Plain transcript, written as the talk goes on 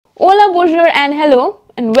Hola, bonjour and hello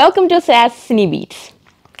and welcome to SAS Cine Beats.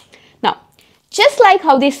 Now, just like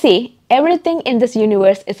how they say everything in this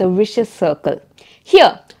universe is a vicious circle,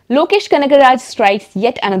 here Lokesh Kanagaraj strikes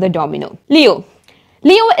yet another domino. Leo.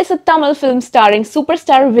 Leo is a Tamil film starring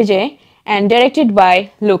superstar Vijay and directed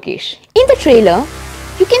by Lokesh. In the trailer,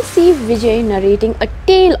 you can see Vijay narrating a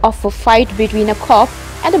tale of a fight between a cop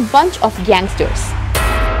and a bunch of gangsters,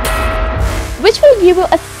 which will give you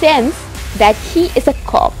a sense that he is a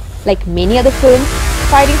cop, like many other films,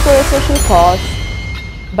 fighting for a social cause.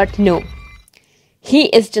 But no, he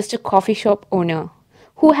is just a coffee shop owner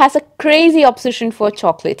who has a crazy obsession for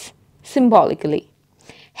chocolates, symbolically.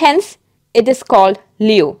 Hence, it is called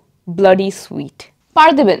Leo, Bloody Sweet.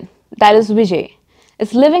 Parthiban, that is Vijay,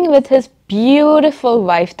 is living with his beautiful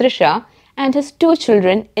wife Trisha and his 2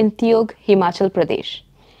 children in Tiog, Himachal Pradesh.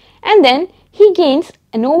 And then he gains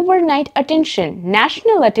an overnight attention,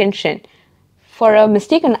 national attention, for a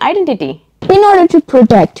mistaken identity. In order to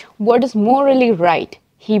protect what is morally right,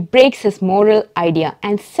 he breaks his moral idea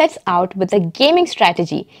and sets out with a gaming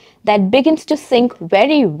strategy that begins to sync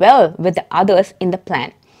very well with the others in the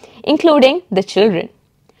plan, including the children.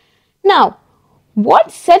 Now, what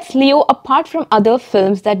sets Leo apart from other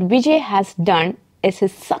films that Vijay has done is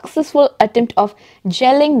his successful attempt of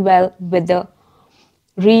gelling well with the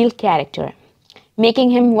real character, making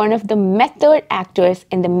him one of the method actors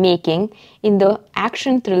in the making in the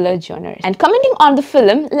action thriller genre. And commenting on the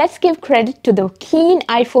film, let's give credit to the keen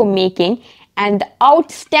eye for making and the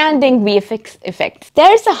outstanding VFX effects.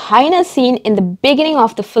 There is a hyena scene in the beginning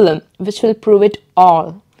of the film which will prove it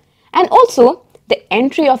all. And also, the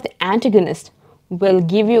entry of the antagonist will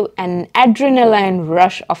give you an adrenaline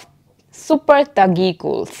rush of super thuggy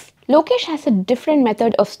goals. Lokesh has a different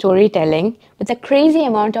method of storytelling with a crazy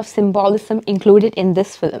amount of symbolism included in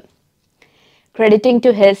this film, crediting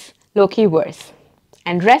to his Loki verse.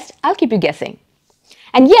 And rest, I'll keep you guessing.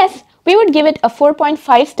 And yes, we would give it a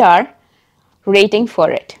 4.5 star rating for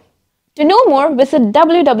it. To know more, visit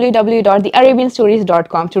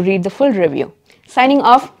www.thearabianstories.com to read the full review. Signing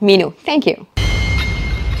off, Meenu. Thank you.